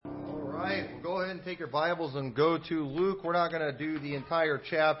and take your Bibles and go to Luke. We're not going to do the entire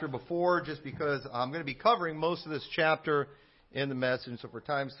chapter before, just because I'm going to be covering most of this chapter in the message. So for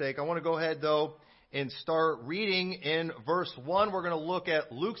time's sake, I want to go ahead, though, and start reading in verse 1. We're going to look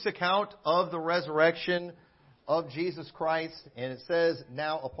at Luke's account of the resurrection of Jesus Christ. And it says,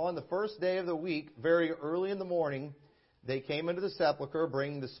 "Now upon the first day of the week, very early in the morning, they came into the sepulchre,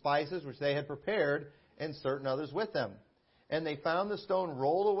 bringing the spices which they had prepared, and certain others with them. And they found the stone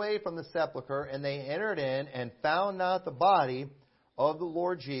rolled away from the sepulchre, and they entered in and found not the body of the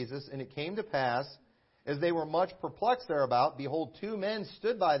Lord Jesus. And it came to pass, as they were much perplexed thereabout, behold, two men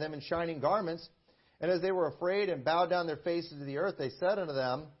stood by them in shining garments. And as they were afraid and bowed down their faces to the earth, they said unto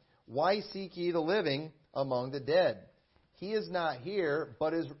them, Why seek ye the living among the dead? He is not here,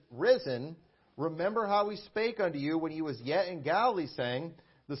 but is risen. Remember how he spake unto you when he was yet in Galilee, saying,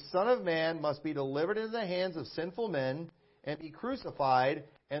 The Son of Man must be delivered into the hands of sinful men, and be crucified,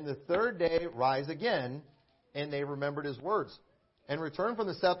 and the third day rise again. And they remembered his words, and returned from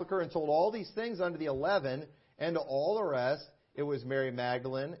the sepulchre, and told all these things unto the 11, and to all the rest. It was Mary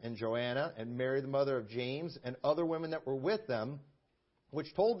Magdalene, and Joanna, and Mary the mother of James, and other women that were with them,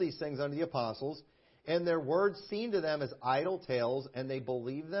 which told these things unto the apostles. And their words seemed to them as idle tales, and they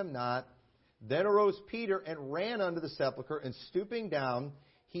believed them not. Then arose Peter, and ran unto the sepulchre, and stooping down,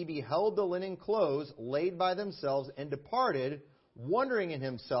 he beheld the linen clothes laid by themselves, and departed, wondering in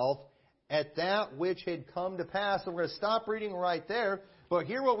himself at that which had come to pass." So we're going to stop reading right there. But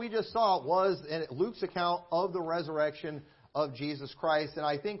here what we just saw was Luke's account of the resurrection of Jesus Christ. And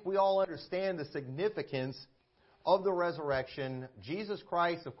I think we all understand the significance of the resurrection. Jesus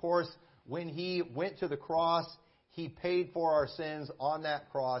Christ, of course, when he went to the cross, he paid for our sins on that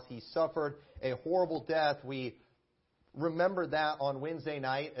cross. He suffered a horrible death. We remember that on Wednesday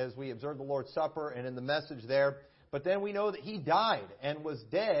night as we observed the Lord's Supper and in the message there. But then we know that he died and was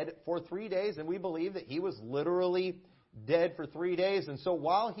dead for 3 days, and we believe that he was literally dead for 3 days. And so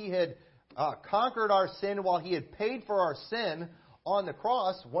while he had conquered our sin, while he had paid for our sin on the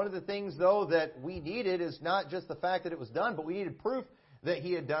cross, one of the things, though, that we needed is not just the fact that it was done, but we needed proof that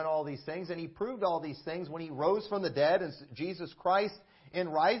he had done all these things. And he proved all these things when he rose from the dead. And Jesus Christ, in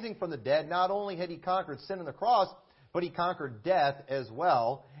rising from the dead, not only had he conquered sin on the cross, but he conquered death as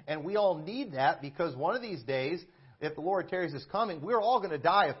well. And we all need that, because one of these days, if the Lord tarries his coming, we're all going to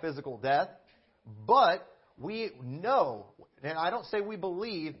die a physical death. But we know, and I don't say we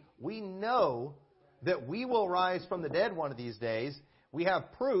believe, we know that we will rise from the dead one of these days. We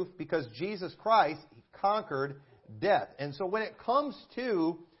have proof because Jesus Christ conquered death. And so when it comes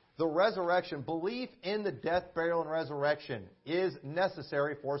to the resurrection, belief in the death, burial, and resurrection is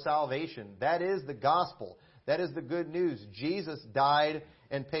necessary for salvation. That is the gospel. That is the good news. Jesus died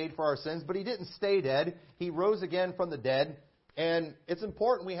and paid for our sins, but he didn't stay dead. He rose again from the dead. And it's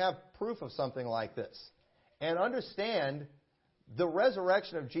important we have proof of something like this. And understand the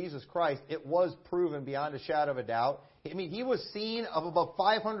resurrection of Jesus Christ, it was proven beyond a shadow of a doubt. I mean, he was seen of about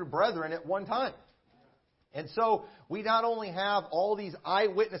 500 brethren at one time. And so we not only have all these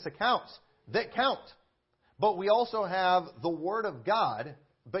eyewitness accounts that count, but we also have the Word of God.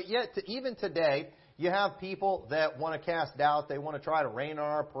 But yet, even today, you have people that want to cast doubt. They want to try to rain on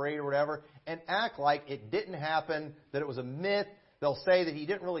our parade or whatever and act like it didn't happen, that it was a myth. They'll say that he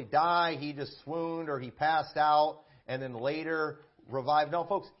didn't really die. He just swooned or he passed out and then later revived. No,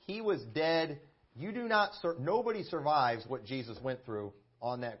 folks, he was dead. Nobody survives what Jesus went through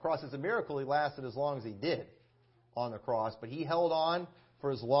on that cross. It's a miracle he lasted as long as he did on the cross. But he held on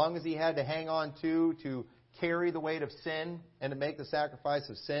for as long as he had to hang on to carry the weight of sin and to make the sacrifice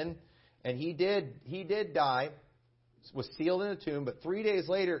of sin. And he did die, was sealed in a tomb, but 3 days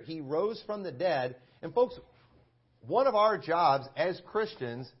later he rose from the dead. And folks, one of our jobs as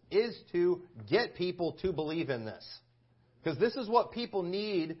Christians is to get people to believe in this. Because this is what people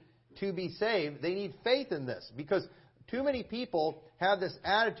need to be saved. They need faith in this. Because too many people have this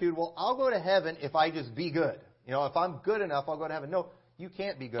attitude, well, I'll go to heaven if I just be good. You know, if I'm good enough, I'll go to heaven. No, you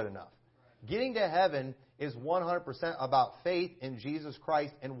can't be good enough. Getting to heaven is 100% about faith in Jesus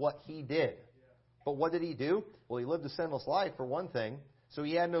Christ and what he did. But what did he do? Well, he lived a sinless life, for one thing. So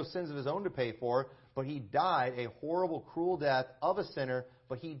he had no sins of his own to pay for. But he died a horrible, cruel death of a sinner.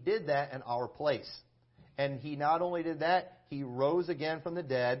 But he did that in our place. And he not only did that, he rose again from the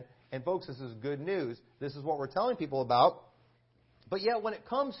dead. And folks, this is good news. This is what we're telling people about. But yet when it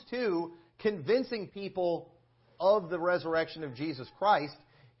comes to convincing people of the resurrection of Jesus Christ,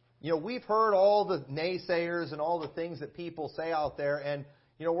 you know, we've heard all the naysayers and all the things that people say out there. And,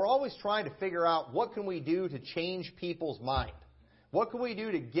 you know, we're always trying to figure out what can we do to change people's mind. What can we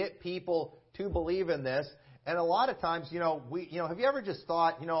do to get people to believe in this? And a lot of times, have you ever just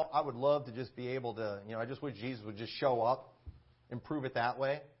thought, I would love to just be able to, I just wish Jesus would just show up and prove it that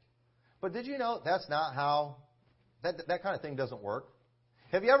way. But did you know that's not how, that kind of thing doesn't work?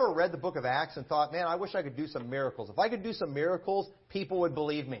 Have you ever read the book of Acts and thought, man, I wish I could do some miracles. If I could do some miracles, people would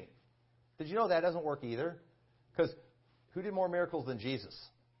believe me. Did you know that doesn't work either? Because who did more miracles than Jesus?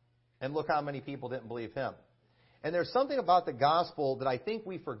 And look how many people didn't believe him. And there's something about the gospel that I think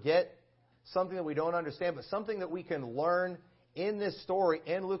we forget, something that we don't understand, but something that we can learn in this story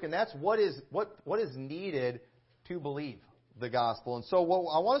in Luke, and that's what is needed to believe the gospel. And so what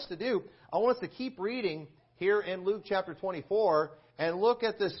I want us to do, I want us to keep reading here in Luke chapter 24 and look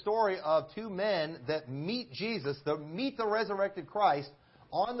at this story of two men that meet Jesus, that meet the resurrected Christ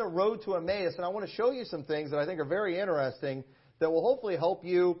on the road to Emmaus. And I want to show you some things that I think are very interesting that will hopefully help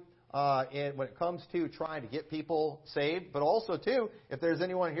you when it comes to trying to get people saved, but also, too, if there's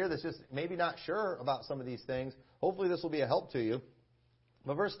anyone here that's just maybe not sure about some of these things, hopefully this will be a help to you.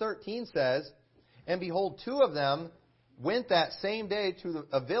 But verse 13 says, "And behold, two of them went that same day to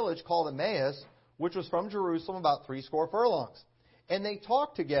a village called Emmaus, which was from Jerusalem about 80 furlongs. And they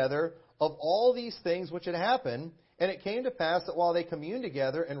talked together of all these things which had happened. And it came to pass that while they communed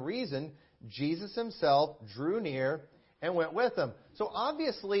together and reasoned, Jesus himself drew near and went with them." So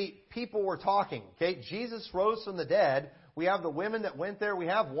obviously, people were talking. Okay, Jesus rose from the dead. We have the women that went there. We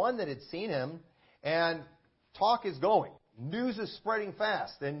have one that had seen him. And talk is going. News is spreading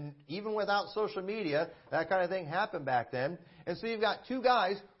fast. And even without social media, that kind of thing happened back then. And so you've got two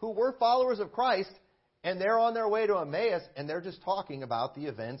guys who were followers of Christ, and they're on their way to Emmaus, and they're just talking about the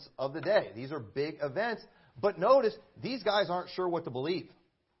events of the day. These are big events. But notice, these guys aren't sure what to believe.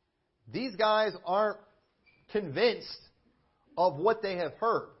 These guys aren't convinced of what they have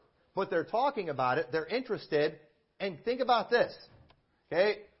heard. But they're talking about it. They're interested. And think about this.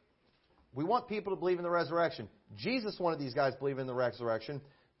 Okay? We want people to believe in the resurrection. Jesus wanted these guys to believe in the resurrection.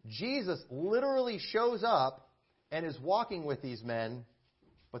 Jesus literally shows up and is walking with these men,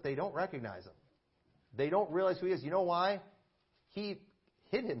 but they don't recognize him. They don't realize who he is. You know why? He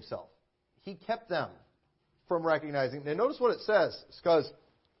hid himself. He kept them from recognizing. And notice what it says. It's because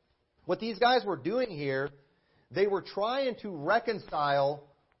what these guys were doing here, they were trying to reconcile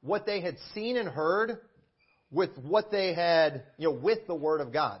what they had seen and heard with what they had, with the Word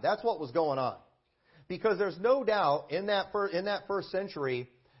of God. That's what was going on. Because there's no doubt in that first century,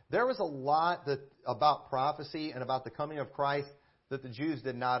 there was a lot about prophecy and about the coming of Christ that the Jews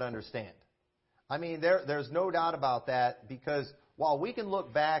did not understand. I mean, there's no doubt about that, because while we can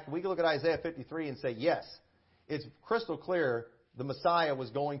look back, we can look at Isaiah 53 and say, yes, it's crystal clear the Messiah was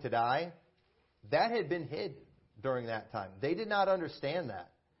going to die. That had been hid during that time. They did not understand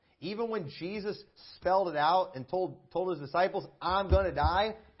that. Even when Jesus spelled it out and told his disciples, "I'm going to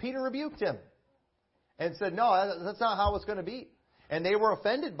die," Peter rebuked him and said, "No, that's not how it's going to be." And they were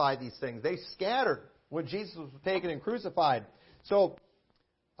offended by these things. They scattered when Jesus was taken and crucified. So,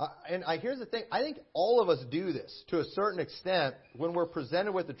 here's the thing. I think all of us do this to a certain extent when we're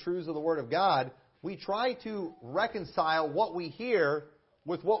presented with the truths of the Word of God. We try to reconcile what we hear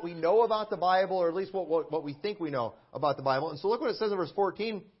with what we know about the Bible, or at least what we think we know about the Bible. And so look what it says in verse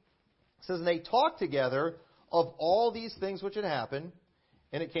 14. It says, "And they talked together of all these things which had happened.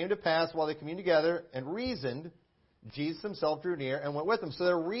 And it came to pass, while they communed together and reasoned, Jesus himself drew near and went with them." So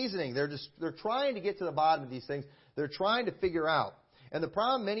they're reasoning. They're trying to get to the bottom of these things. They're trying to figure out. And the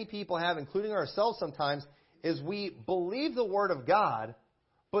problem many people have, including ourselves sometimes, is we believe the Word of God,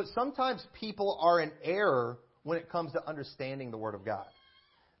 but sometimes people are in error when it comes to understanding the Word of God.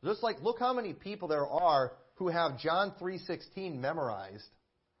 Just like, look how many people there are who have John 3:16 memorized,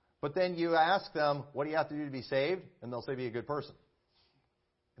 but then you ask them, what do you have to do to be saved? And they'll say, be a good person.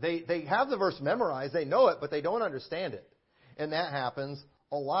 They have the verse memorized, they know it, but they don't understand it. And that happens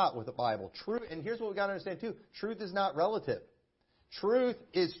a lot with the Bible. And here's what we've got to understand too. Truth is not relative. Truth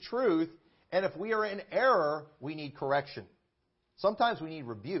is truth, and if we are in error, we need correction. Sometimes we need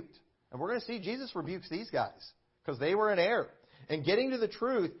rebuked. And we're going to see Jesus rebukes these guys because they were in error. And getting to the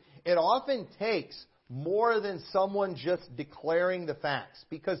truth, it often takes more than someone just declaring the facts,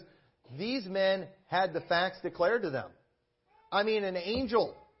 because these men had the facts declared to them. I mean, an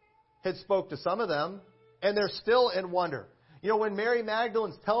angel had spoke to some of them, and they're still in wonder. When Mary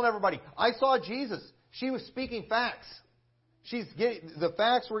Magdalene's telling everybody, "I saw Jesus," she was speaking facts. The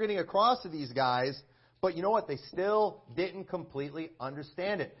facts were getting across to these guys, but you know what? They still didn't completely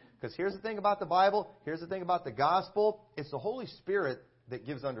understand it. Because here's the thing about the Bible, here's the thing about the gospel, it's the Holy Spirit that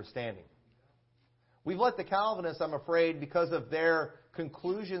gives understanding. We've let the Calvinists, I'm afraid, because of their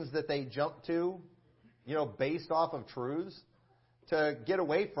conclusions that they jump to, based off of truths, to get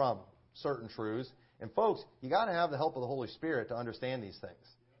away from certain truths. And folks, you got to have the help of the Holy Spirit to understand these things.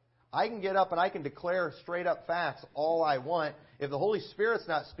 I can get up and I can declare straight up facts all I want. If the Holy Spirit's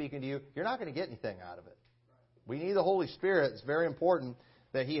not speaking to you, you're not going to get anything out of it. We need the Holy Spirit. It's very important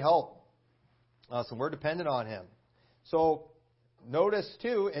that He help us, and we're dependent on Him. So notice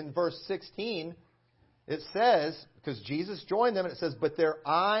too in verse 16, it says, because Jesus joined them, and it says, but their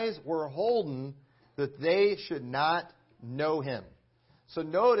eyes were holden that they should not know Him. So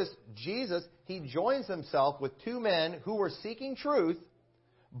notice Jesus, He joins Himself with two men who were seeking truth,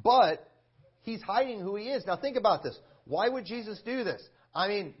 but He's hiding who He is. Now think about this. Why would Jesus do this? I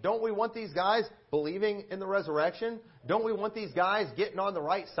mean, don't we want these guys believing in the resurrection? Don't we want these guys getting on the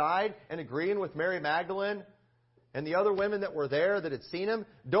right side and agreeing with Mary Magdalene and the other women that were there that had seen Him?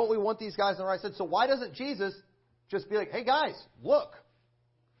 Don't we want these guys on the right side? So why doesn't Jesus just be like, hey guys, look,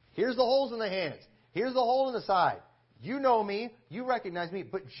 here's the holes in the hands. Here's the hole in the side. You know me. You recognize me.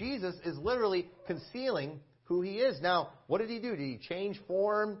 But Jesus is literally concealing who He is. Now, what did He do? Did He change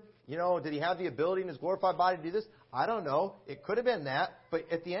form? Did He have the ability in His glorified body to do this? I don't know. It could have been that. But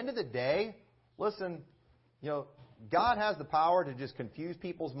at the end of the day, listen, God has the power to just confuse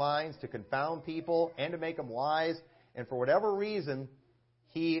people's minds, to confound people, and to make them wise. And for whatever reason,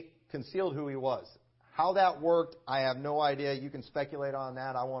 He concealed who He was. How that worked, I have no idea. You can speculate on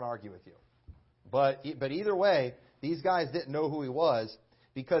that. I won't argue with you. But either way, these guys didn't know who He was,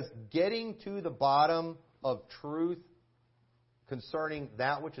 because getting to the bottom of truth concerning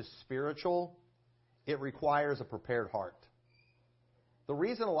that which is spiritual, it requires a prepared heart. The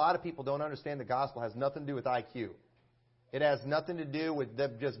reason a lot of people don't understand the gospel has nothing to do with IQ. It has nothing to do with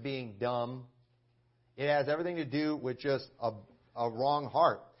them just being dumb. It has everything to do with just a wrong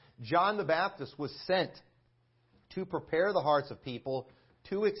heart. John the Baptist was sent to prepare the hearts of people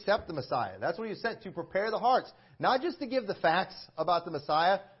to accept the Messiah. That's what He was sent, to prepare the hearts. Not just to give the facts about the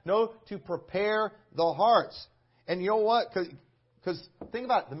Messiah. No, to prepare the hearts. And you know what? Because think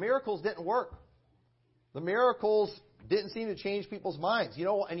about it. The miracles didn't work. The miracles didn't seem to change people's minds.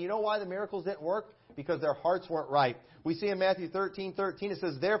 And you know why the miracles didn't work? Because their hearts weren't right. We see in Matthew 13:13, it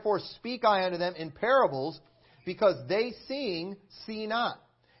says, therefore speak I unto them in parables, because they seeing see not,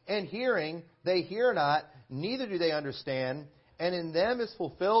 and hearing they hear not, neither do they understand. And in them is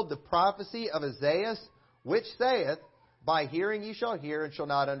fulfilled the prophecy of Isaiah, which saith, by hearing ye shall hear and shall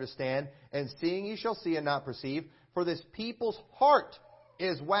not understand, and seeing ye shall see and not perceive. For this people's heart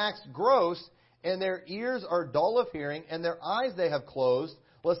is waxed gross, and their ears are dull of hearing, and their eyes they have closed,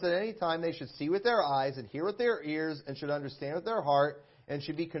 lest at any time they should see with their eyes, and hear with their ears, and should understand with their heart, and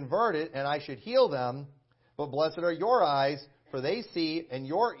should be converted, and I should heal them. But blessed are your eyes, for they see, and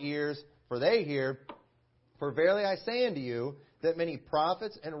your ears, for they hear. For verily I say unto you, that many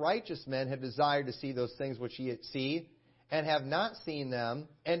prophets and righteous men have desired to see those things which ye see, and have not seen them,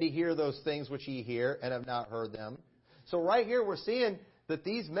 and to hear those things which ye hear, and have not heard them. So right here we're seeing that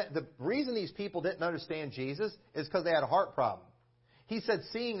the reason these people didn't understand Jesus is because they had a heart problem. He said,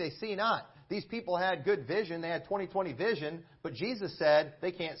 seeing they see not. These people had good vision. They had 20/20 vision. But Jesus said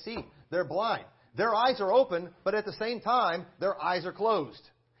they can't see. They're blind. Their eyes are open, but at the same time, their eyes are closed.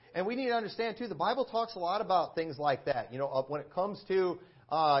 And we need to understand, too, the Bible talks a lot about things like that. When it comes to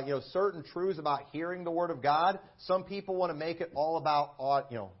certain truths about hearing the Word of God, some people want to make it all about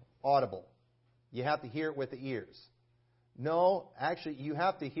audible. You have to hear it with the ears. No, actually, you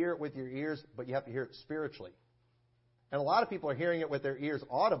have to hear it with your ears, but you have to hear it spiritually. And a lot of people are hearing it with their ears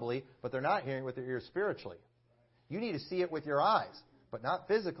audibly, but they're not hearing it with their ears spiritually. You need to see it with your eyes, but not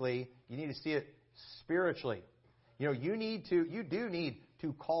physically. You need to see it spiritually. You do need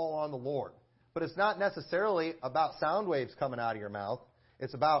to call on the Lord. But it's not necessarily about sound waves coming out of your mouth.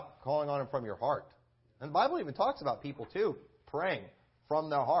 It's about calling on Him from your heart. And the Bible even talks about people, too, praying from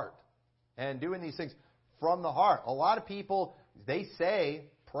their heart and doing these things from the heart. A lot of people, they say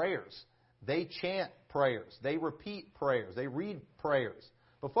prayers. They chant prayers. They repeat prayers. They read prayers.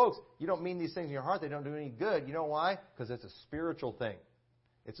 But folks, you don't mean these things in your heart. They don't do any good. You know why? Because it's a spiritual thing.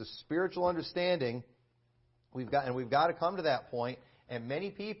 It's a spiritual understanding. We've got to come to that point. And many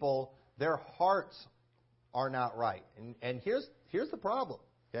people, their hearts are not right. And here's the problem.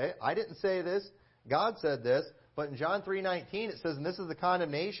 Okay, I didn't say this. God said this. But in John 3:19 it says, and this is the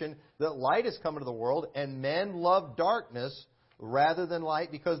condemnation, that light has come into the world, and men love darkness rather than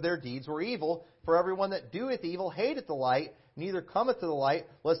light, because their deeds were evil. For everyone that doeth evil hateth the light, neither cometh to the light,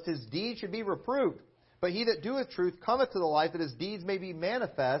 lest his deeds should be reproved. But he that doeth truth cometh to the light, that his deeds may be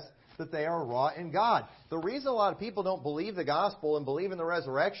manifest, that they are wrought in God. The reason a lot of people don't believe the gospel and believe in the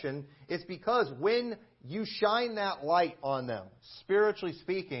resurrection is because when you shine that light on them, spiritually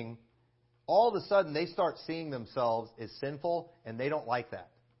speaking, all of a sudden they start seeing themselves as sinful, and they don't like that.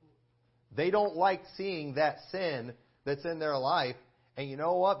 They don't like seeing that sin that's in their life. And you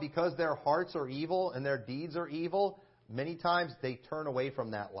know what? Because their hearts are evil and their deeds are evil, many times they turn away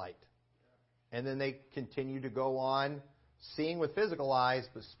from that light. And then they continue to go on seeing with physical eyes,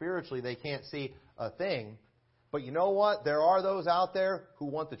 but spiritually they can't see a thing. But you know what? There are those out there who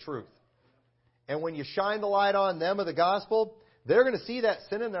want the truth. And when you shine the light on them of the gospel, they're going to see that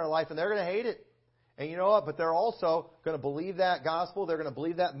sin in their life and they're going to hate it. And you know what? But they're also going to believe that gospel. They're going to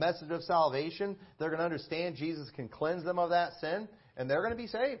believe that message of salvation. They're going to understand Jesus can cleanse them of that sin. And they're going to be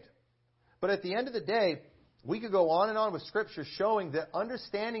saved. But at the end of the day, we could go on and on with Scripture showing that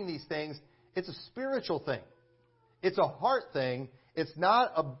understanding these things, it's a spiritual thing. It's a heart thing. It's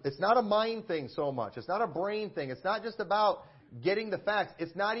not a mind thing so much. It's not a brain thing. It's not just about getting the facts.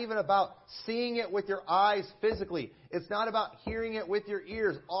 It's not even about seeing it with your eyes physically. It's not about hearing it with your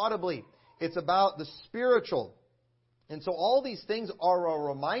ears audibly. It's about the spiritual. And so all these things are a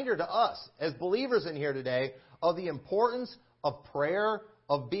reminder to us as believers in here today of the importance of prayer,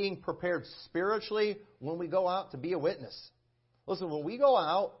 of being prepared spiritually when we go out to be a witness. Listen, when we go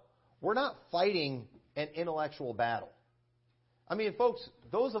out, we're not fighting an intellectual battle. I mean, folks,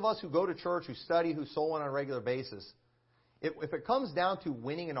 those of us who go to church, who study, who soul win on a regular basis, if it comes down to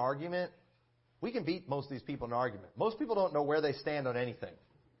winning an argument, we can beat most of these people in an argument. Most people don't know where they stand on anything.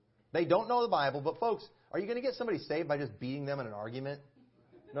 They don't know the Bible, but folks, are you going to get somebody saved by just beating them in an argument?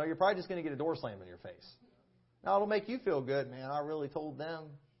 No, you're probably just going to get a door slammed in your face. Now, it'll make you feel good. Man, I really told them.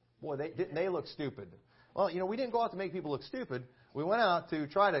 Boy, didn't they look stupid? Well, you know, we didn't go out to make people look stupid. We went out to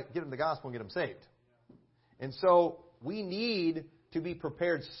try to get them the gospel and get them saved. And so we need to be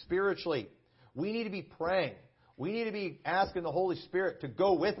prepared spiritually. We need to be praying. We need to be asking the Holy Spirit to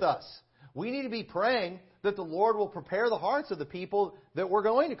go with us. We need to be praying that the Lord will prepare the hearts of the people that we're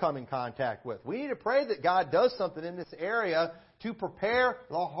going to come in contact with. We need to pray that God does something in this area to prepare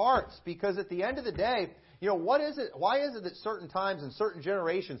the hearts. Because at the end of the day, you know, what is it? Why is it that certain times and certain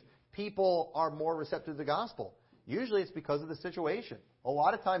generations people are more receptive to the gospel? Usually it's because of the situation. A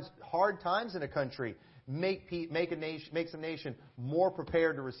lot of times, hard times in a country makes a nation more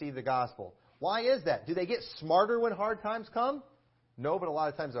prepared to receive the gospel. Why is that? Do they get smarter when hard times come? No, but a lot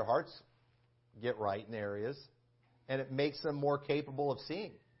of times their hearts get right in areas, and it makes them more capable of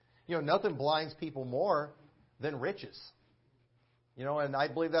seeing. You know, nothing blinds people more than riches. You know, and I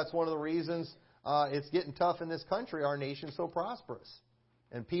believe that's one of the reasons it's getting tough in this country. Our nation's so prosperous.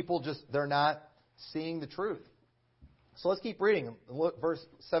 And people they're not seeing the truth. So let's keep reading. Look, verse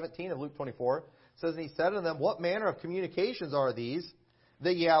 17 of Luke 24 it says, "And he said unto them, What manner of communications are these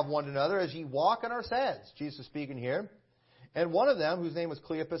that ye have one to another as ye walk on our sands?" Jesus is speaking here. "And one of them, whose name was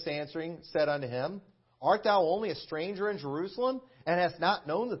Cleopas, answering, said unto him, Art thou only a stranger in Jerusalem, and hast not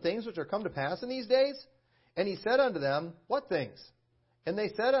known the things which are come to pass in these days? And he said unto them, What things? And they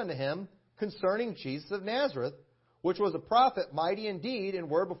said unto him, Concerning Jesus of Nazareth, which was a prophet, mighty in deed and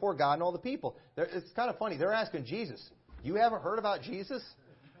word before God and all the people." It's kind of funny. They're asking Jesus, "You haven't heard about Jesus?"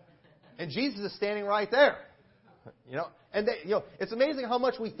 And Jesus is standing right there. You know, and it's amazing how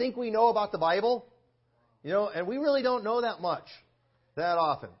much we think we know about the Bible. You know, and we really don't know that much that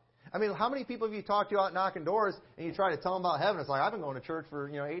often. I mean, how many people have you talked to out knocking doors and you try to tell them about heaven? It's like, I've been going to church for,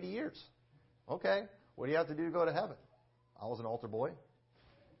 80 years. Okay, what do you have to do to go to heaven? I was an altar boy.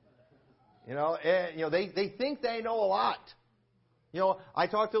 You know, and, they think they know a lot. You know, I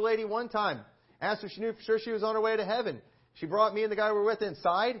talked to a lady one time, asked her if she knew for sure she was on her way to heaven. She brought me and the guy we were with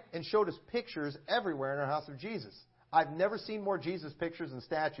inside and showed us pictures everywhere in her house of Jesus. I've never seen more Jesus pictures and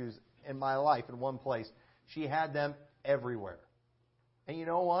statues in my life in one place. She had them everywhere. And you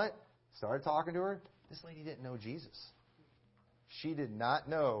know what? Started talking to her. This lady didn't know Jesus. She did not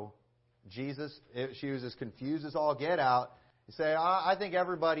know Jesus. She was as confused as all get out. You say, I think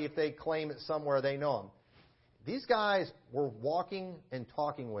everybody, if they claim it somewhere, they know him. These guys were walking and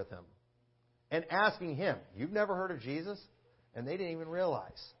talking with him and asking him, "You've never heard of Jesus?" And they didn't even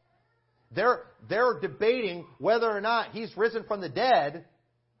realize. They're debating whether or not he's risen from the dead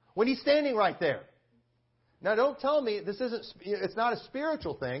when he's standing right there. Now, don't tell me it's not a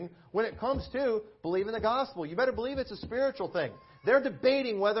spiritual thing when it comes to believing the gospel. You better believe it's a spiritual thing. They're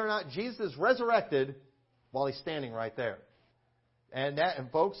debating whether or not Jesus is resurrected while he's standing right there. And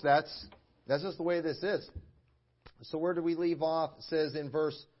folks, that's just the way this is. So where do we leave off? It says in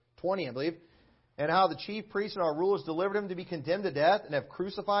verse 20, I believe, "And how the chief priests and our rulers delivered him to be condemned to death and have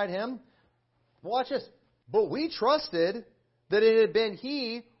crucified him." Watch this. "But we trusted that it had been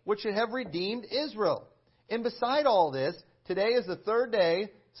he which should have redeemed Israel. And beside all this, today is the third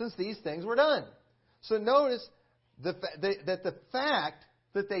day since these things were done." So notice that the fact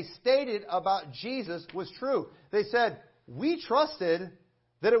that they stated about Jesus was true. They said, "We trusted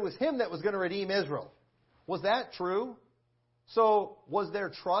that it was him that was going to redeem Israel. Was that true? So was their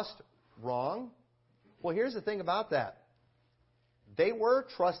trust wrong? Well, here's the thing about that. They were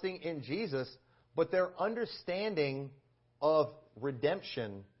trusting in Jesus, but their understanding of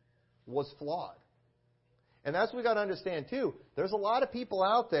redemption was flawed. And that's what we got to understand too. There's a lot of people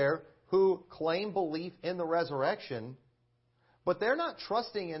out there who claim belief in the resurrection, but they're not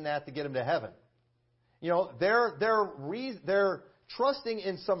trusting in that to get them to heaven. You know, they're trusting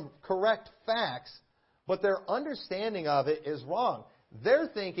in some correct facts, but their understanding of it is wrong. They're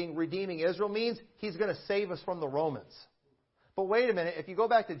thinking redeeming Israel means he's going to save us from the Romans. But wait a minute, if you go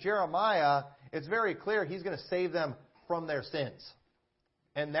back to Jeremiah, it's very clear he's going to save them from their sins.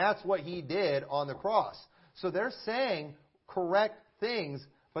 And that's what he did on the cross. So they're saying correct things,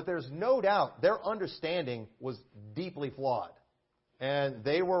 but there's no doubt their understanding was deeply flawed. And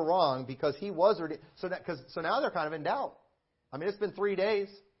they were wrong because he was... So now they're kind of in doubt. I mean, it's been 3 days.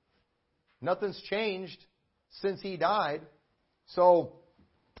 Nothing's changed since he died. So,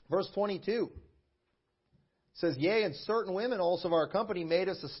 verse 22 says, Yea, and certain women also of our company made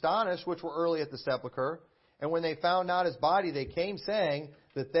us astonished, which were early at the sepulchre. And when they found not his body, they came, saying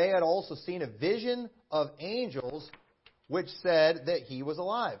that they had also seen a vision of angels, which said that he was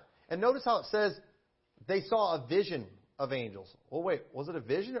alive. And notice how it says they saw a vision of angels. Well, wait, was it a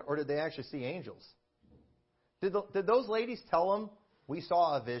vision, or did they actually see angels? Did those ladies tell them, we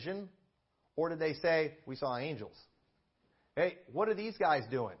saw a vision? Or did they say, we saw angels? Hey, what are these guys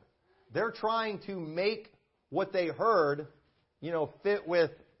doing? They're trying to make what they heard, fit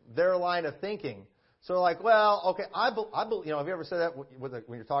with their line of thinking. So like, well, okay, have you ever said that when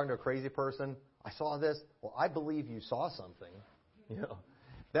you're talking to a crazy person? I saw this. Well, I believe you saw something.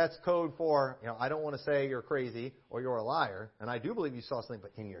 That's code for, I don't want to say you're crazy or you're a liar, and I do believe you saw something,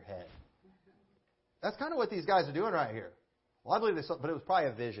 but in your head. That's kind of what these guys are doing right here. Well, I believe they saw, but it was probably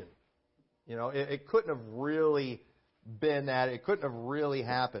a vision. It couldn't have really been that. It couldn't have really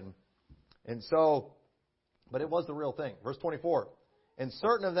happened. And so, but it was the real thing. Verse 24. And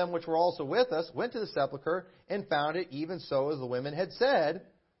certain of them which were also with us went to the sepulchre and found it even so as the women had said,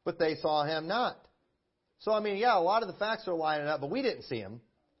 but they saw him not. So, a lot of the facts are lining up, but we didn't see him.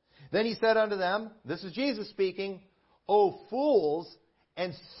 Then he said unto them, this is Jesus speaking, O fools,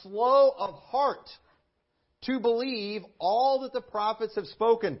 and slow of heart to believe all that the prophets have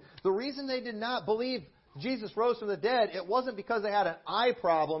spoken. The reason they did not believe Jesus rose from the dead, it wasn't because they had an eye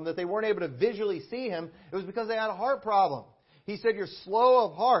problem that they weren't able to visually see him. It was because they had a heart problem. He said, you're slow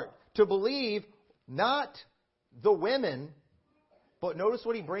of heart to believe not the women, but notice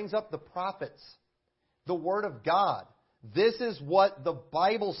what he brings up, the prophets, the Word of God. This is what the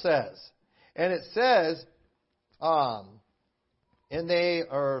Bible says. And it says, lost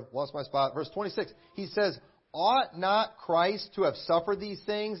my spot, verse 26, he says, ought not Christ to have suffered these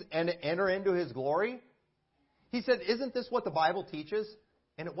things and to enter into his glory? He said, isn't this what the Bible teaches?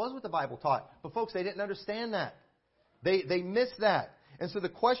 And it was what the Bible taught. But folks, they didn't understand that. They missed that. And so the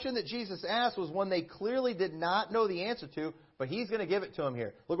question that Jesus asked was one they clearly did not know the answer to, but he's going to give it to them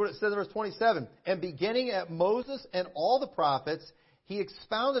here. Look what it says in verse 27. And beginning at Moses and all the prophets, he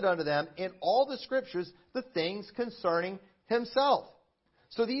expounded unto them in all the Scriptures the things concerning himself.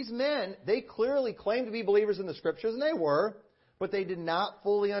 So these men, they clearly claimed to be believers in the Scriptures, and they were, but they did not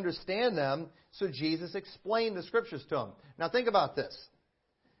fully understand them, so Jesus explained the Scriptures to them. Now think about this.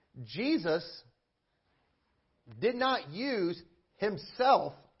 Jesus did not use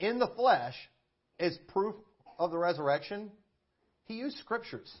himself in the flesh as proof of the resurrection. He used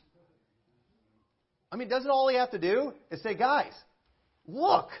Scriptures. Doesn't all he have to do is say, guys,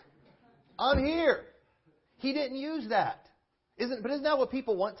 look, I'm here. He didn't use that. Isn't that what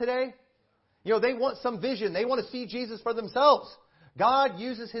people want today? They want some vision. They want to see Jesus for themselves. God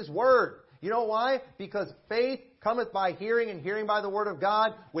uses His Word. You know why? Because faith cometh by hearing, and hearing by the Word of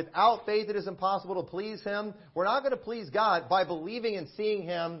God. Without faith it is impossible to please Him. We're not going to please God by believing and seeing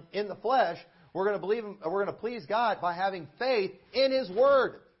Him in the flesh. We're going to please God by having faith in His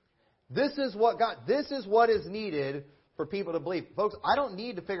Word. This is what is needed for people to believe. Folks, I don't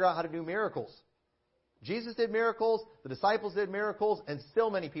need to figure out how to do miracles. Jesus did miracles, the disciples did miracles, and still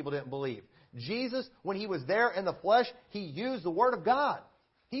many people didn't believe. Jesus, when He was there in the flesh, He used the Word of God.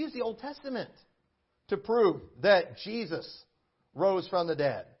 He used the Old Testament to prove that Jesus rose from the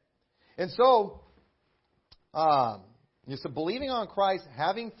dead. And so, believing on Christ,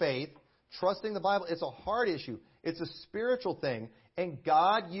 having faith, trusting the Bible, it's a hard issue. It's a spiritual thing. And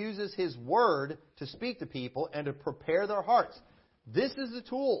God uses His Word to speak to people and to prepare their hearts. This is the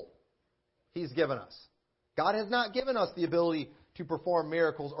tool He's given us. God has not given us the ability to perform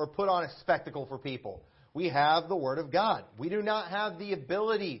miracles or put on a spectacle for people. We have the Word of God. We do not have the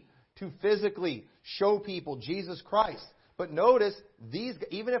ability to physically show people Jesus Christ. But notice,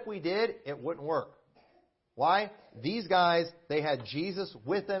 even if we did, it wouldn't work. Why? These guys, they had Jesus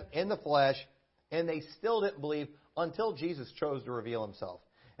with them in the flesh, and they still didn't believe until Jesus chose to reveal himself.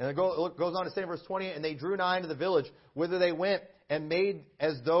 And it goes on to say in verse 20, and they drew nigh unto the village, whither they went, and made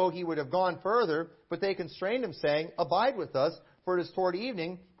as though he would have gone further, but they constrained him, saying, Abide with us, for it is toward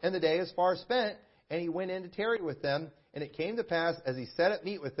evening, and the day is far spent. And he went in to tarry with them. And it came to pass, as he sat at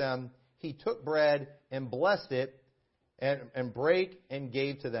meat with them, he took bread and blessed it, and brake and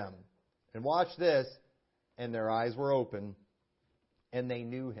gave to them. And watch this, and their eyes were open, and they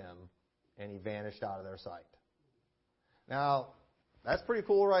knew him, and he vanished out of their sight. Now, that's pretty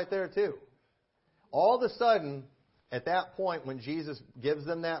cool right there too. All of a sudden, at that point when Jesus gives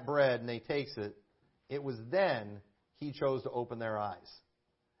them that bread and they takes it, it was then he chose to open their eyes.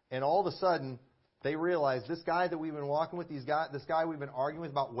 And all of a sudden, they realized this guy that we've been walking with, this guy we've been arguing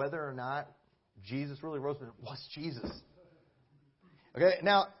with about whether or not Jesus really rose, was Jesus. Okay,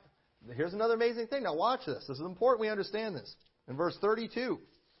 now, here's another amazing thing. Now watch this. This is important we understand this. In verse 32,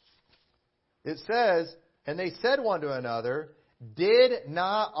 it says, And they said one to another, Did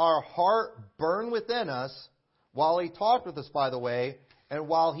not our heart burn within us while he talked with us by the way, and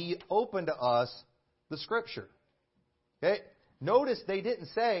while he opened to us the Scripture? Okay, notice they didn't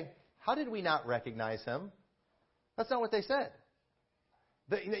say, How did we not recognize him? That's not what they said.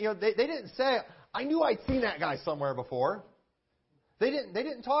 They didn't say, I knew I'd seen that guy somewhere before. They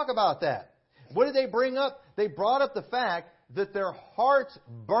didn't talk about that. What did they bring up? They brought up the fact that their hearts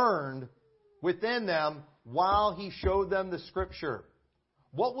burned within them while he showed them the Scripture.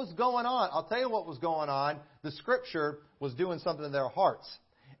 What was going on? I'll tell you what was going on. The Scripture was doing something in their hearts.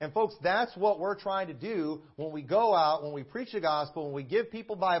 And folks, that's what we're trying to do when we go out, when we preach the gospel, when we give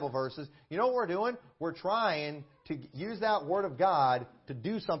people Bible verses. You know what we're doing? We're trying to use that Word of God to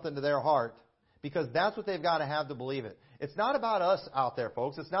do something to their heart, because that's what they've got to have to believe it. It's not about us out there,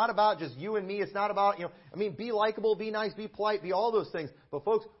 folks. It's not about just you and me. It's not about, be likable, be nice, be polite, be all those things. But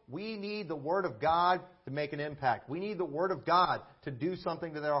folks, we need the Word of God to make an impact. We need the Word of God to do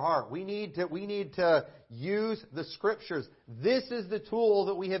something to their heart. We need to use the Scriptures. This is the tool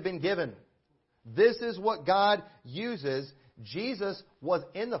that we have been given. This is what God uses. Jesus was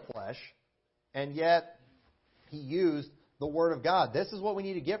in the flesh, and yet He used the Word of God. This is what we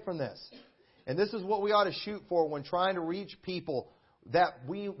need to get from this. And this is what we ought to shoot for when trying to reach people, that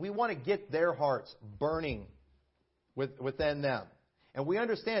we want to get their hearts burning within them. And we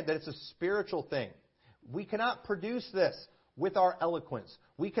understand that it's a spiritual thing. We cannot produce this with our eloquence.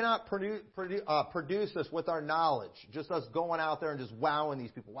 We cannot produce this with our knowledge. Just us going out there and just wowing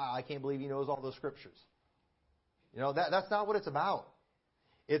these people. Wow, I can't believe he knows all those Scriptures. That's not what it's about.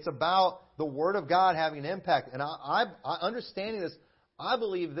 It's about the Word of God having an impact. And I understanding this, I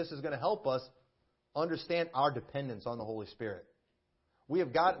believe this is going to help us understand our dependence on the Holy Spirit. We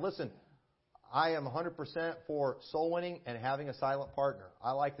have got, listen, I am 100% for soul winning and having a silent partner.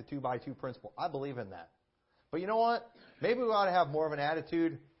 I like the 2x2 principle. I believe in that. But you know what? Maybe we ought to have more of an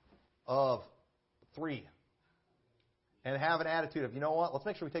attitude of 3. And have an attitude of, you know what? Let's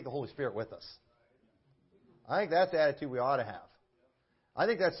make sure we take the Holy Spirit with us. I think that's the attitude we ought to have. I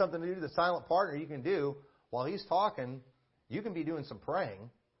think that's something to do to the silent partner you can do while he's talking. You can be doing some praying.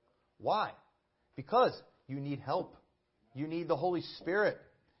 Why? Because you need help. You need the Holy Spirit.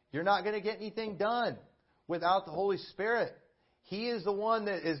 You're not going to get anything done without the Holy Spirit. He is the one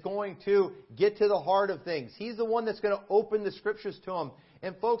that is going to get to the heart of things. He's the one that's going to open the Scriptures to them.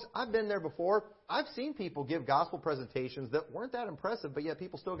 And folks, I've been there before. I've seen people give gospel presentations that weren't that impressive, but yet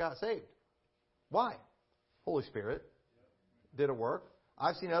people still got saved. Why? Holy Spirit did a work.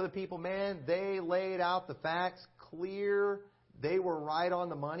 I've seen other people, man, they laid out the facts clear. They were right on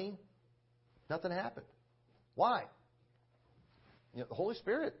the money. Nothing happened. Why? The Holy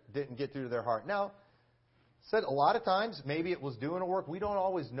Spirit didn't get through to their heart. Now, said a lot of times, maybe it was doing a work. We don't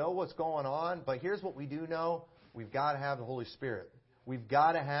always know what's going on, but here's what we do know. We've got to have the Holy Spirit. We've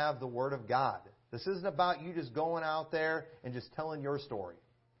got to have the Word of God. This isn't about you just going out there and just telling your story.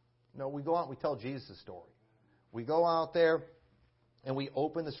 No, we go out and we tell Jesus' story. We go out there and we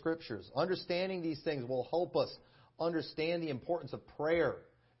open the Scriptures. Understanding these things will help us understand the importance of prayer,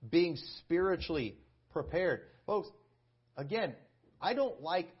 being spiritually prepared. Folks, again, I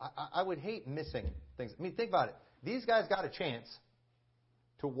would hate missing things. I mean, think about it. These guys got a chance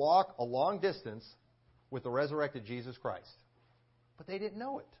to walk a long distance with the resurrected Jesus Christ. But they didn't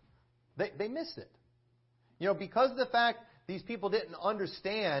know it. They missed it. Because of the fact these people didn't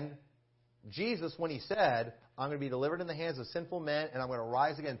understand Jesus when He said, I'm going to be delivered in the hands of sinful men and I'm going to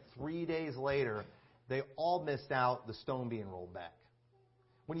rise again 3 days later. they all missed out the stone being rolled back.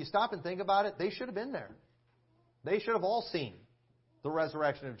 When you stop and think about it, they should have been there. They should have all seen the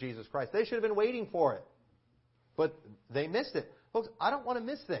resurrection of Jesus Christ. They should have been waiting for it. But they missed it. Folks, I don't want to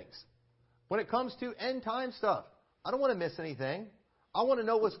miss things. When it comes to end time stuff, I don't want to miss anything. I want to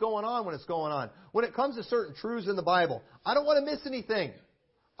know what's going on when it's going on. When it comes to certain truths in the Bible, I don't want to miss anything.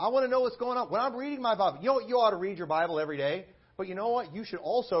 I want to know what's going on. When I'm reading my Bible, you ought to read your Bible every day. But you know what? You should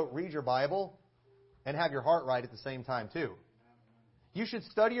also read your Bible and have your heart right at the same time too. You should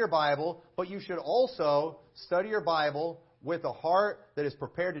study your Bible, but you should also study your Bible with a heart that is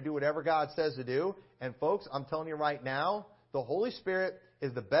prepared to do whatever God says to do. And folks, I'm telling you right now, the Holy Spirit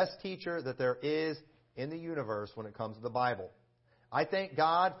is the best teacher that there is in the universe when it comes to the Bible. I thank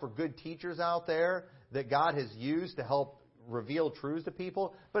God for good teachers out there that God has used to help reveal truths to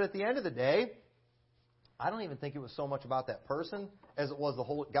people. But at the end of the day, I don't even think it was so much about that person as it was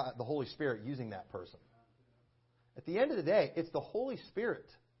the Holy Spirit using that person. At the end of the day, it's the Holy Spirit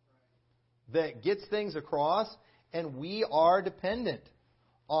that gets things across, and we are dependent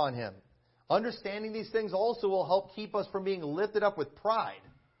on Him. Understanding these things also will help keep us from being lifted up with pride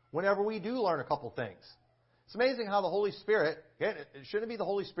whenever we do learn a couple things. It's amazing how the Holy Spirit, it shouldn't be the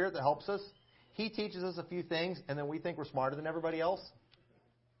Holy Spirit that helps us. He teaches us a few things, and then we think we're smarter than everybody else.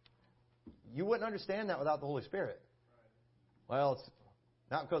 You wouldn't understand that without the Holy Spirit. Well, it's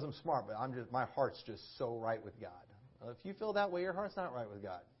not because I'm smart, but my heart's just so right with God. Well, if you feel that way, your heart's not right with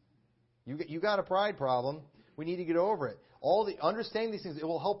God. You got a pride problem. We need to get over it. Understanding these things, it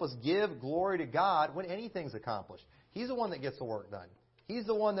will help us give glory to God when anything's accomplished. He's the one that gets the work done. He's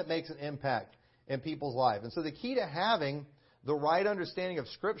the one that makes an impact in people's lives. And so the key to having the right understanding of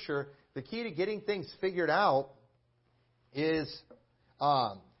Scripture, the key to getting things figured out is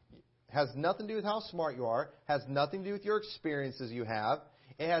has nothing to do with how smart you are, has nothing to do with your experiences you have.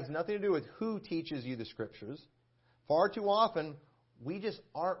 It has nothing to do with who teaches you the Scriptures. Far too often, we just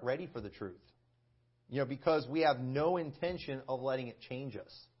aren't ready for the truth. Because we have no intention of letting it change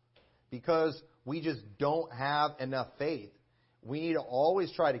us. Because we just don't have enough faith. We need to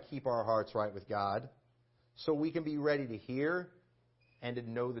always try to keep our hearts right with God so we can be ready to hear and to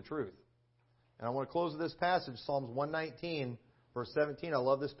know the truth. And I want to close with this passage, Psalms 119, verse 17. I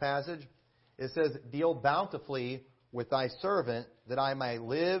love this passage. It says, "Deal bountifully with thy servant, that I may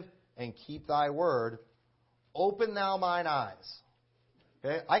live and keep thy word. Open thou mine eyes."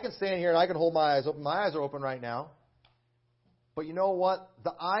 Okay? I can stand here and I can hold my eyes open. My eyes are open right now. But you know what?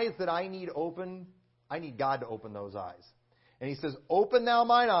 The eyes that I need open, I need God to open those eyes. And He says, "Open thou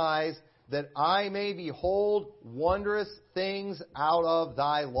mine eyes, that I may behold wondrous things out of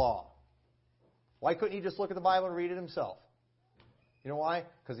thy law." Why couldn't He just look at the Bible and read it himself? You know why?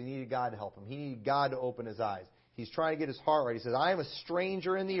 Because he needed God to help him. He needed God to open his eyes. He's trying to get his heart right. He says, "I am a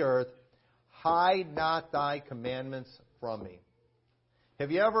stranger in the earth. Hide not thy commandments from me." Have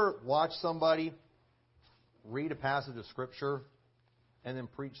you ever watched somebody read a passage of Scripture and then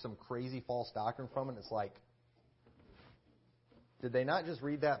preach some crazy false doctrine from it? It's like, did they not just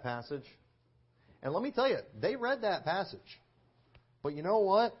read that passage? And let me tell you, they read that passage. But you know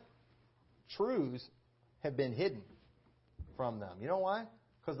what? Truths have been hidden from them. You know why?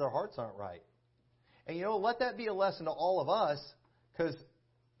 Because their hearts aren't right. And let that be a lesson to all of us, because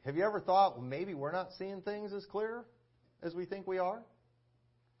have you ever thought, well, maybe we're not seeing things as clear as we think we are?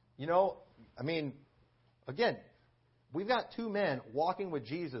 Again, we've got two men walking with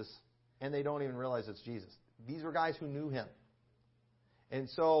Jesus, and they don't even realize it's Jesus. These are guys who knew Him. And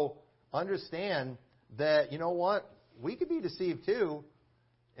so, understand that, you know what? We could be deceived too,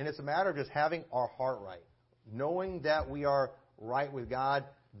 and it's a matter of just having our heart right. Knowing that we are right with God,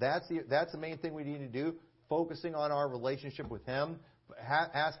 that's the main thing we need to do. Focusing on our relationship with Him,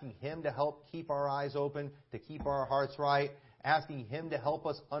 asking Him to help keep our eyes open, to keep our hearts right, asking Him to help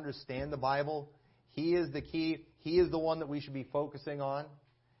us understand the Bible. He is the key. He is the one that we should be focusing on.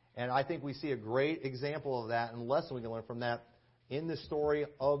 And I think we see a great example of that and lesson we can learn from that in the story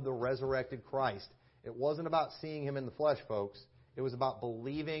of the resurrected Christ. It wasn't about seeing Him in the flesh, folks. It was about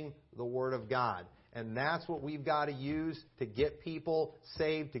believing the Word of God. And that's what we've got to use to get people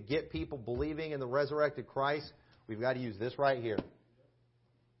saved, to get people believing in the resurrected Christ. We've got to use this right here.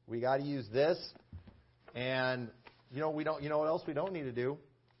 We got to use this. And you know what else we don't need to do?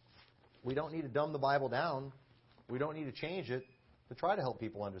 We don't need to dumb the Bible down. We don't need to change it to try to help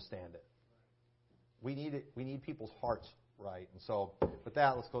people understand it. We need people's hearts right. And so, with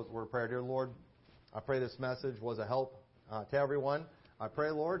that, let's go to the word of prayer. Dear Lord, I pray this message was a help to everyone. I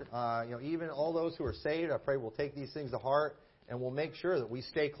pray, Lord, even all those who are saved, I pray we'll take these things to heart and we'll make sure that we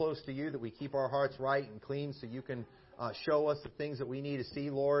stay close to You, that we keep our hearts right and clean, so You can show us the things that we need to see,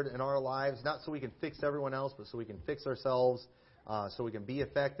 Lord, in our lives, not so we can fix everyone else, but so we can fix ourselves, so we can be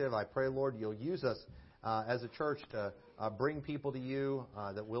effective. I pray, Lord, you'll use us as a church to bring people to you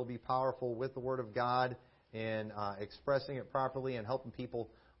that will be powerful with the Word of God and expressing it properly and helping people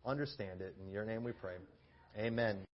understand it. In your name we pray. Amen.